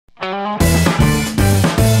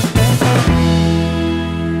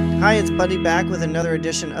it's Buddy back with another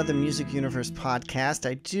edition of the Music Universe podcast.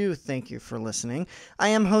 I do thank you for listening. I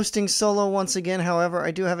am hosting solo once again. However, I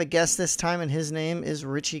do have a guest this time, and his name is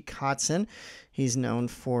Richie Kotzen. He's known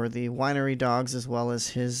for the Winery Dogs as well as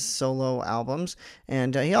his solo albums.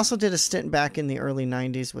 And he also did a stint back in the early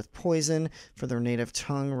 90s with Poison for their Native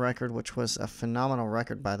Tongue record, which was a phenomenal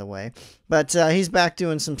record, by the way. But he's back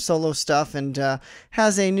doing some solo stuff and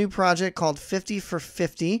has a new project called 50 for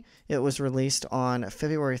 50. It was released on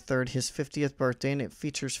February 3rd, his 50th birthday, and it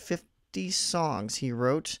features 50 songs he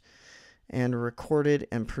wrote and recorded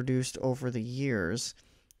and produced over the years.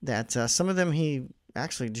 That some of them he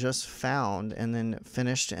actually just found and then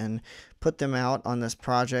finished and put them out on this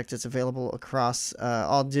project. It's available across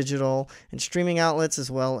all digital and streaming outlets, as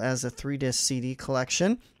well as a 3-disc CD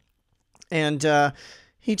collection. And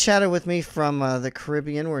he chatted with me from the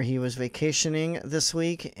Caribbean, where he was vacationing this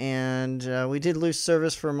week, and we did lose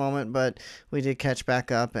service for a moment, but we did catch back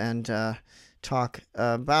up and talk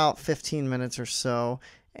about 15 minutes or so.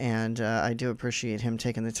 And I do appreciate him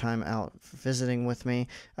taking the time out visiting with me.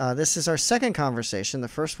 This is our second conversation. The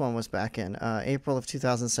first one was back in April of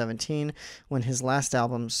 2017 when his last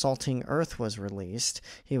album, Salting Earth, was released.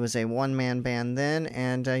 He was a one-man band then,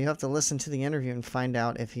 and you have to listen to the interview and find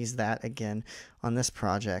out if he's that again on this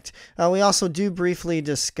project. We also do briefly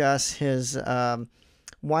discuss his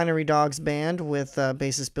Winery Dogs band with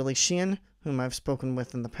bassist Billy Sheehan, whom I've spoken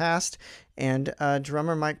with in the past, and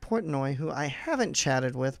drummer Mike Portnoy, who I haven't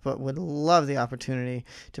chatted with, but would love the opportunity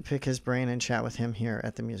to pick his brain and chat with him here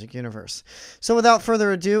at the Music Universe. So without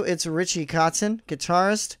further ado, it's Richie Kotzen,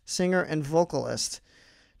 guitarist, singer, and vocalist,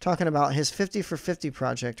 talking about his 50 for 50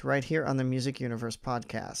 project right here on the Music Universe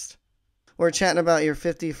podcast. We're chatting about your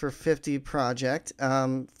 50 for 50 project.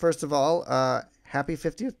 First of all, happy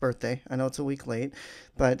 50th birthday. I know it's a week late,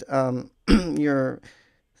 but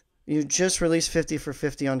you just released 50 for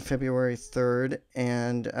 50 on February 3rd,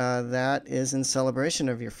 and that is in celebration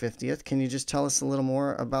of your 50th. Can you just tell us a little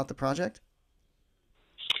more about the project?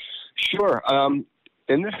 Sure.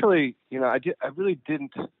 Initially, I really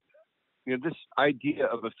didn't, this idea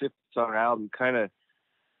of a 50-song album kind of,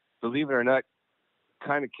 believe it or not,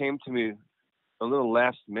 kind of came to me a little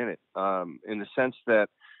last minute, in the sense that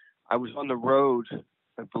I was on the road.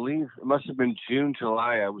 I believe it must have been June,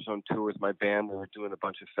 July. I was on tour with my band. We were doing a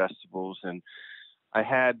bunch of festivals, and I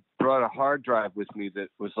had brought a hard drive with me that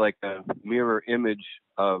was like a mirror image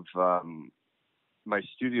of my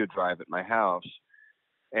studio drive at my house.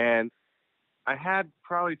 And I had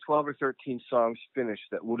probably 12 or 13 songs finished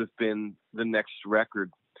that would have been the next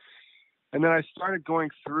record. And then I started going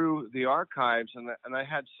through the archives, and I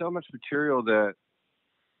had so much material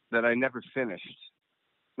that I never finished.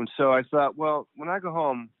 And so I thought, well, when I go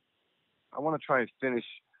home, I want to try and finish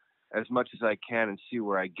as much as I can and see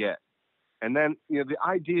where I get. And then, the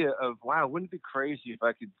idea of, wow, wouldn't it be crazy if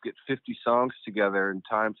I could get 50 songs together in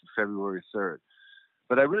time for February 3rd?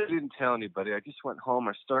 But I really didn't tell anybody. I just went home.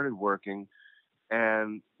 I started working.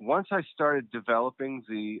 And once I started developing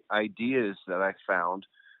the ideas that I found,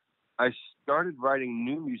 I started writing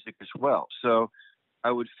new music as well. So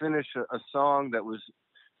I would finish a song that was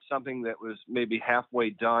something that was maybe halfway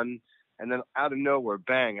done, and then out of nowhere,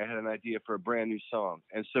 bang, I had an idea for a brand new song.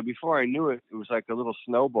 And so before I knew it, it was like a little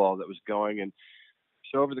snowball that was going. And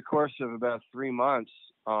so over the course of about 3 months,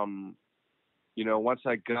 once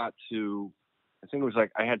I got to, I think it was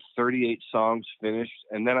like I had 38 songs finished,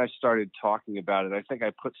 and then I started talking about it. I think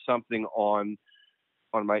I put something on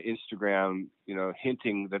my Instagram,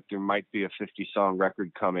 hinting that there might be a 50-song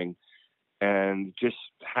record coming. And just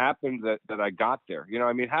happened that I got there.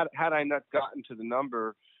 Had I not gotten to the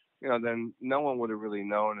number, then no one would have really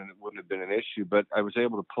known, and it wouldn't have been an issue. But I was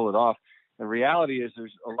able to pull it off. The reality is,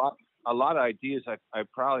 there's a lot of ideas. I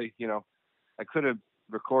probably, I could have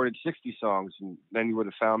recorded 60 songs, and then you would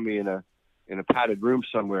have found me in a padded room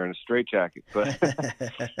somewhere in a straitjacket. But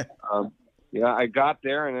I got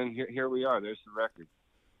there, and then here we are. There's the record.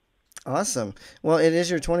 Awesome. Well, it is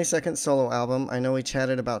your 22nd solo album. I know we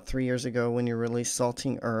chatted about 3 years ago when you released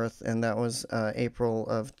Salting Earth, and that was April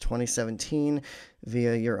of 2017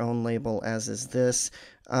 via your own label, As Is This.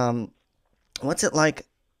 What's it like,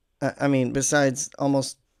 besides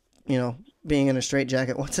almost, being in a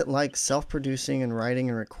straitjacket, what's it like self-producing and writing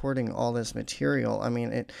and recording all this material?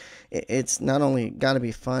 It's not only got to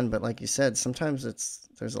be fun, but like you said, sometimes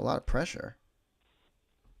there's a lot of pressure.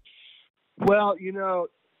 Well,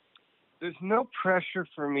 there's no pressure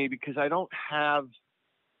for me because I don't have,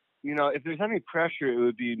 if there's any pressure, it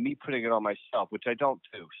would be me putting it on myself, which I don't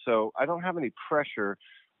do. So I don't have any pressure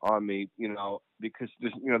on me, because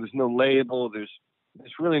there's no label, there's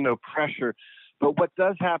really no pressure. But what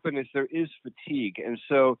does happen is there is fatigue. And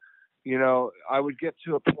so you know, I would get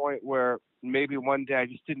to a point where maybe one day I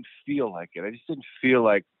just didn't feel like it. I just didn't feel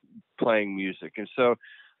like playing music. And so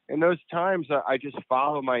in those times, I just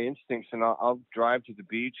follow my instincts, and I'll drive to the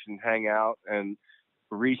beach and hang out and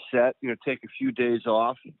reset, you know, take a few days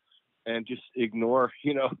off and just ignore,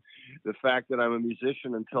 you know, the fact that I'm a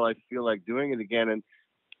musician until I feel like doing it again. And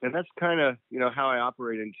that's kind of, you know, how I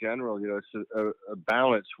operate in general. You know, it's a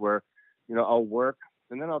balance where, you know, I'll work,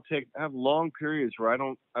 and then I have long periods where I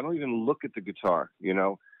don't even look at the guitar, you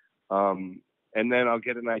know. And then I'll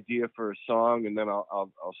get an idea for a song, and then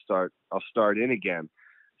I'll start in again.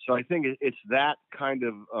 So I think it's that kind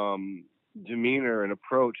of demeanor and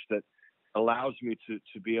approach that allows me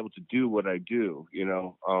to be able to do what I do. You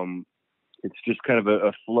know, it's just kind of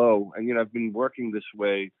a flow, and you know, I've been working this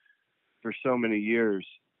way for so many years.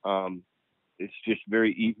 It's just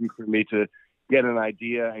very easy for me to get an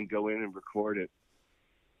idea and go in and record it.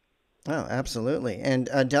 Oh, absolutely. And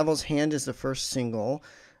Devil's Hand is the first single.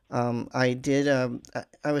 I did.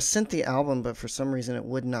 I was sent the album, but for some reason it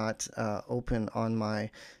would not open on my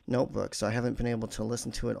notebook, so I haven't been able to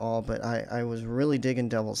listen to it all. But I was really digging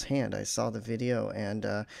Devil's Hand. I saw the video, and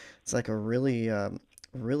it's like a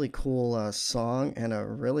really cool song and a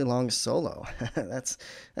really long solo.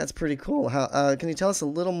 That's pretty cool. How can you tell us a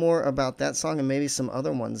little more about that song and maybe some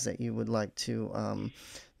other ones that you would like to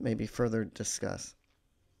maybe further discuss?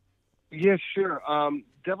 Yeah, sure.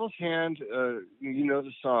 Devil's Hand, you know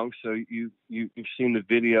the song, so you've seen the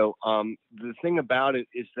video. The thing about it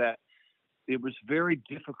is that it was very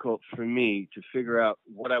difficult for me to figure out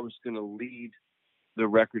what I was going to lead the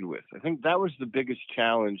record with. I think that was the biggest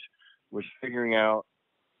challenge, was figuring out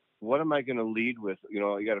what am I going to lead with. You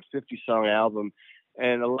know, you got a 50-song album,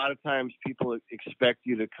 and a lot of times people expect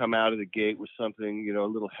you to come out of the gate with something, you know,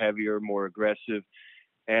 a little heavier, more aggressive.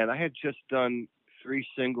 And I had just done 3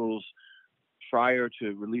 singles prior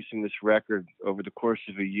to releasing this record. Over the course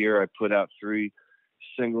of a year, I put out 3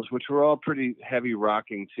 singles, which were all pretty heavy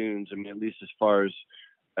rocking tunes. I mean, at least as far as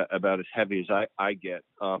about as heavy as I get.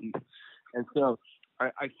 And so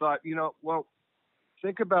I thought, you know, well,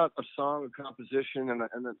 think about a song, a composition, and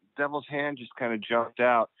the Devil's Hand just kind of jumped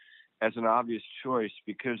out as an obvious choice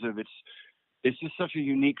because of it's just such a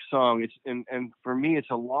unique song. And for me,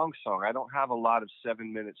 it's a long song. I don't have a lot of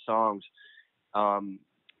 7-minute songs.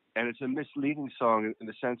 And it's a misleading song in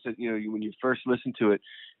the sense that, you know, when you first listen to it,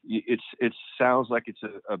 it sounds like it's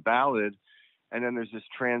a ballad. And then there's this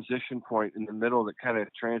transition point in the middle that kind of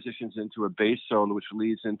transitions into a bass solo, which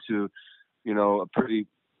leads into, you know, a pretty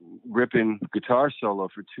ripping guitar solo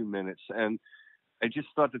for 2 minutes. And I just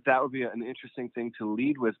thought that would be an interesting thing to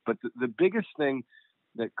lead with. But the biggest thing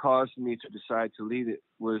that caused me to decide to lead it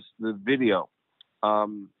was the video.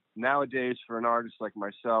 Nowadays, for an artist like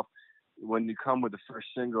myself, when you come with the first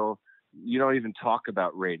single, you don't even talk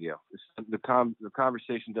about radio. The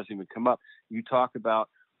conversation doesn't even come up. You talk about,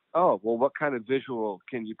 oh, well, what kind of visual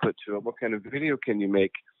can you put to it? What kind of video can you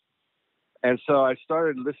make? And so I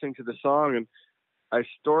started listening to the song, and I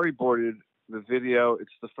storyboarded the video.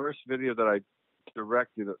 It's the first video that I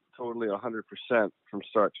directed totally 100% from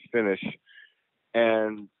start to finish.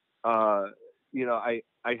 And, you know, I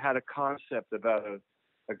had a concept about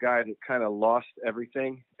a guy that kind of lost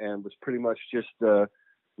everything and was pretty much just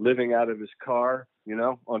living out of his car, you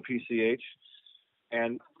know, on PCH.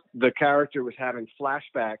 And the character was having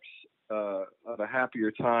flashbacks of a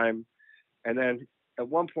happier time. And then at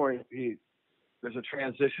one point, there's a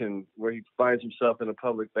transition where he finds himself in a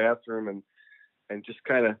public bathroom and just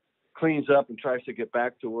kind of cleans up and tries to get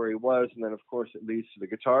back to where he was. And then, of course, it leads to the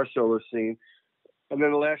guitar solo scene. And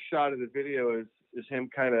then the last shot of the video is him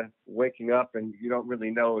kind of waking up, and you don't really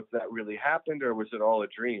know if that really happened or was it all a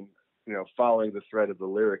dream. You know, following the thread of the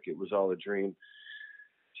lyric, it was all a dream.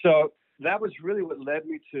 So that was really what led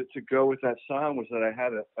me to go with that song, was that I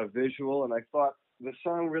had a visual, and I thought the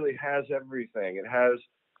song really has everything. It has,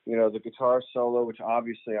 you know, the guitar solo, which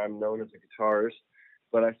obviously I'm known as a guitarist,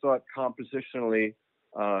 but I thought compositionally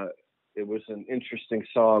it was an interesting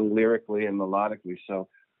song lyrically and melodically. So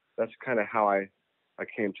that's kind of how I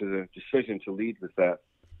came to the decision to lead with that.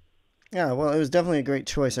 Yeah, well, it was definitely a great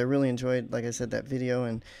choice. I really enjoyed, like I said, that video,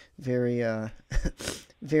 and very,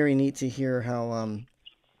 very neat to hear how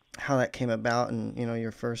that came about, and you know,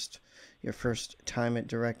 your first time at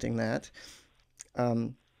directing that.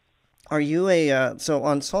 Are you so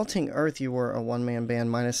on Salting Earth? You were a one-man band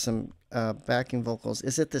minus some backing vocals.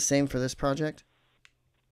 Is it the same for this project?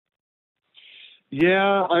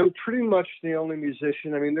 Yeah, I'm pretty much the only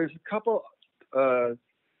musician. I mean, there's a couple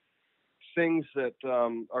things that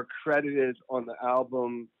are credited on the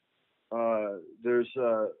album. There's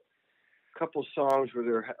a couple songs where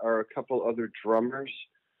there are a couple other drummers,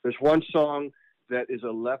 There's one song that is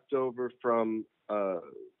a leftover from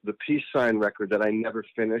the Peace Sign record that I never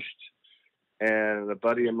finished, and a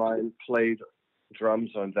buddy of mine played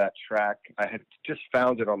drums on that track. I had just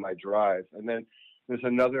found it on my drive. And then there's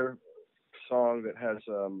another song that has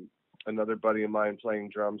another buddy of mine playing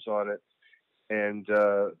drums on it. And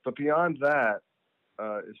but beyond that,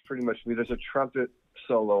 is pretty much me. There's a trumpet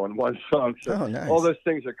solo on one song, so nice. All those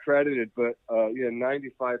things are credited. But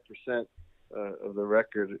 95% of the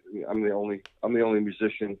record, I'm the only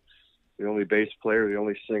musician, the only bass player, the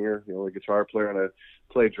only singer, the only guitar player, and I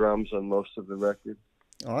play drums on most of the record.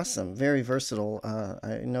 Awesome, very versatile.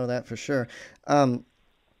 I know that for sure.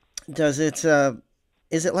 Does it?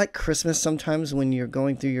 Is it like Christmas sometimes when you're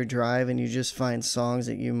going through your drive and you just find songs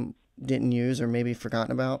that you didn't use or maybe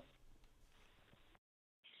forgotten about?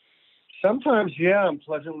 Sometimes, yeah, I'm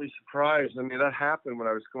pleasantly surprised. I mean, that happened when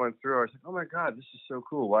I was going through. I was like, oh my God, this is so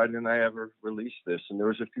cool. Why didn't I ever release this? And there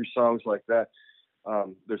was a few songs like that.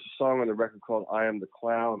 There's a song on the record called I Am the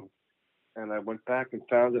Clown. And I went back and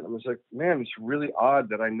found it. I was like, man, it's really odd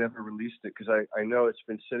that I never released it, because I know it's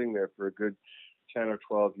been sitting there for a good 10 or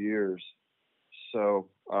 12 years. So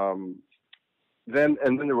then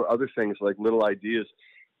there were other things like little ideas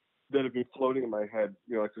that have been floating in my head.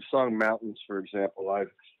 You know, like the song Mountains, for example.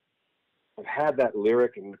 I've had that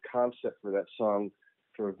lyric and the concept for that song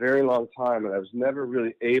for a very long time, and I was never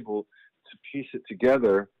really able to piece it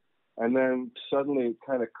together. And then suddenly it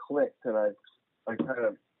kind of clicked, and I kind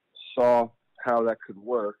of saw how that could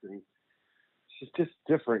work. And it's just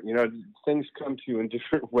different. You know, things come to you in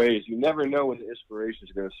different ways. You never know when the inspiration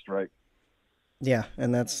is going to strike. Yeah,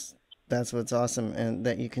 and that's what's awesome, and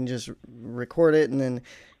that you can just record it and then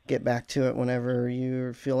get back to it whenever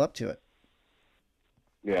you feel up to it.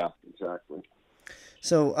 Yeah, exactly.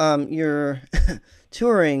 So you're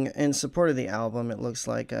touring in support of the album, it looks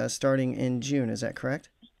like, starting in June. Is that correct?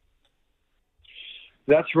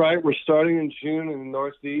 That's right. We're starting in June in the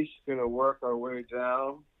Northeast, going to work our way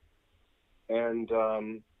down and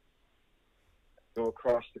go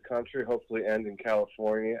across the country, hopefully end in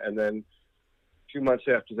California. And then a few months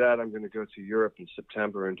after that, I'm going to go to Europe in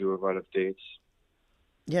September and do a run of dates.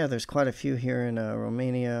 Yeah, there's quite a few here in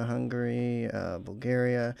Romania, Hungary,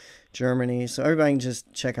 Bulgaria, Germany. So everybody can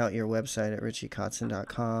just check out your website at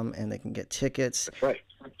richiekotzen.com and they can get tickets. That's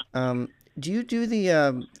right. Do you do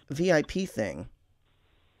the VIP thing?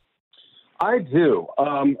 I do.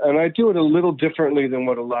 And I do it a little differently than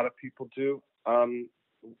what a lot of people do.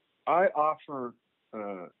 I offer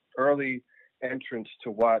early entrance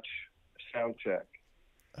to watch soundcheck.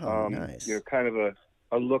 Oh, nice. You know, kind of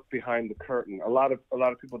a look behind the curtain. A lot of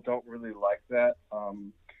people don't really like that.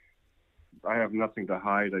 I have nothing to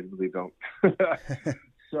hide. I really don't.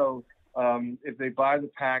 So if they buy the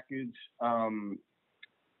package,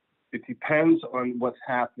 it depends on what's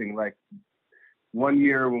happening. Like one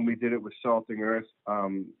year when we did it with Salting Earth,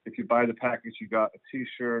 if you buy the package, you got a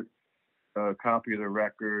T-shirt, a copy of the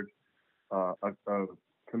record, a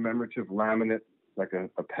commemorative laminate, like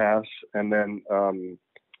a pass, and then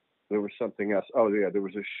there was something else. Oh yeah, there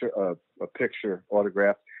was a picture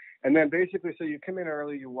autograph, and then basically, so you come in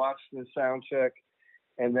early, you watch the sound check,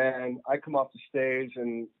 and then I come off the stage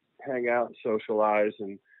and hang out and socialize,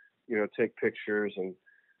 and take pictures, and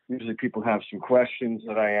usually people have some questions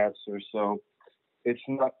that I answer. So it's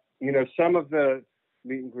not, some of the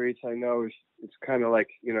meet and greets I know it's kind of like,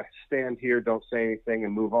 stand here, don't say anything,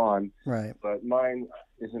 and move on. Right. But mine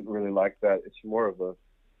isn't really like that. It's more of a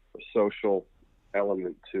social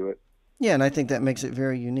element to it. Yeah, and I think that makes it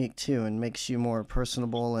very unique too, and makes you more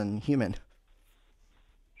personable and human.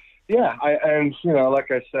 Yeah, and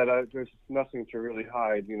like I said, there's nothing to really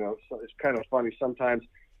hide. So it's kind of funny sometimes.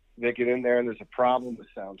 They get in there and there's a problem with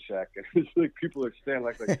sound check, and it's like people are standing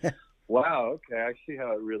like, wow, okay, I see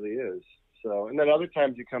how it really is. So, and then other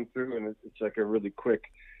times you come through and it's like a really quick,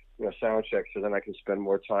 sound check. So then I can spend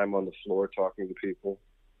more time on the floor talking to people.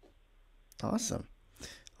 Awesome.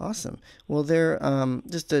 Well, there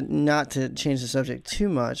just not to change the subject too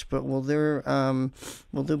much, but will there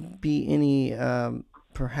be any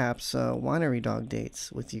perhaps winery dog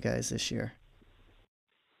dates with you guys this year?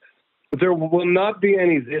 There will not be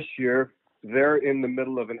any this year. They're in the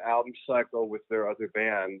middle of an album cycle with their other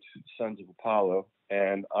band, Sons of Apollo,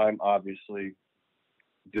 and I'm obviously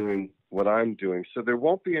doing what I'm doing. So there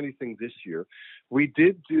won't be anything this year. We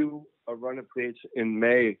did do a run of dates in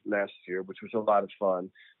May last year, which was a lot of fun.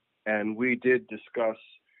 And we did discuss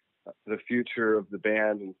the future of the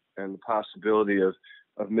band and the possibility of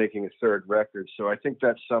making a third record. So I think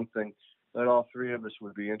that's something that all three of us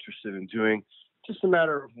would be interested in doing. Just a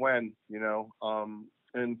matter of when,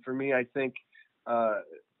 And for me, I think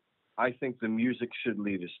I think the music should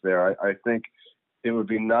lead us there. I think it would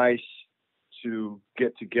be nice to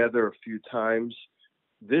get together a few times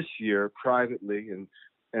this year privately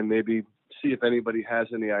and maybe see if anybody has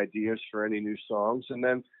any ideas for any new songs. And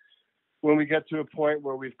then when we get to a point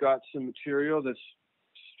where we've got some material that's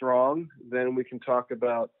strong, then we can talk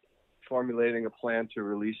about formulating a plan to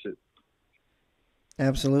release it.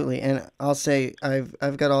 Absolutely. And I'll say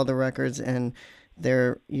I've got all the records, and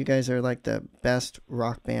you guys are like the best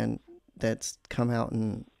rock band that's come out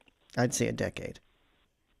in, I'd say, a decade.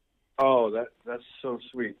 Oh, that's so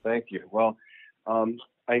sweet. Thank you. Well,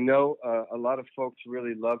 I know a lot of folks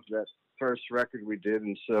really loved that first record we did,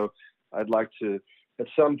 and so I'd like to at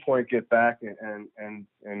some point get back and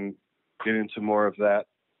get into more of that.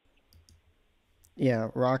 Yeah,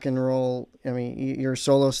 rock and roll. I mean, your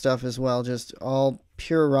solo stuff as well, just all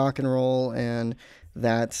pure rock and roll, and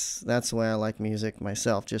that's the way I like music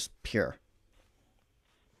myself, just pure.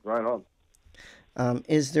 Right on.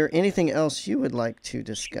 Is there anything else you would like to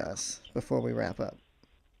discuss before we wrap up?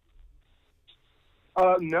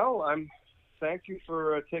 No, thank you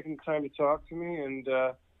for taking the time to talk to me, and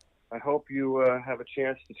I hope you have a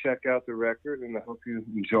chance to check out the record, and I hope you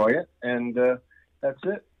enjoy it. And that's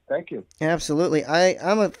it. Thank you. Absolutely.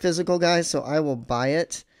 I'm a physical guy, so I will buy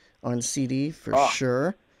it on CD for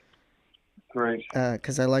sure. Great.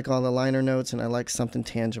 Because I like all the liner notes, and I like something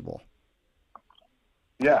tangible.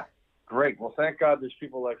 Yeah, great. Well, thank God there's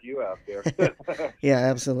people like you out there. Yeah,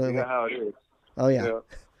 absolutely. You know how it is. Oh, yeah.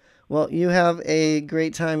 Well, you have a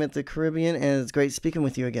great time at the Caribbean, and it's great speaking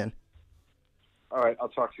with you again. All right, I'll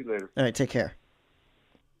talk to you later. All right, take care.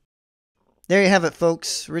 There you have it,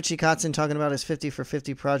 folks. Richie Kotzen talking about his 50 for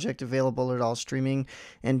 50 project, available at all streaming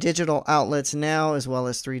and digital outlets now, as well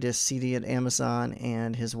as 3-disc CD at Amazon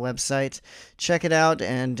and his website. Check it out,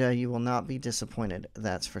 and you will not be disappointed,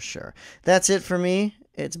 that's for sure. That's it for me.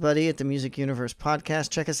 It's Buddy at the Music Universe Podcast.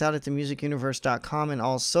 Check us out at themusicuniverse.com and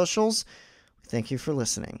all socials. Thank you for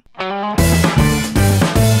listening.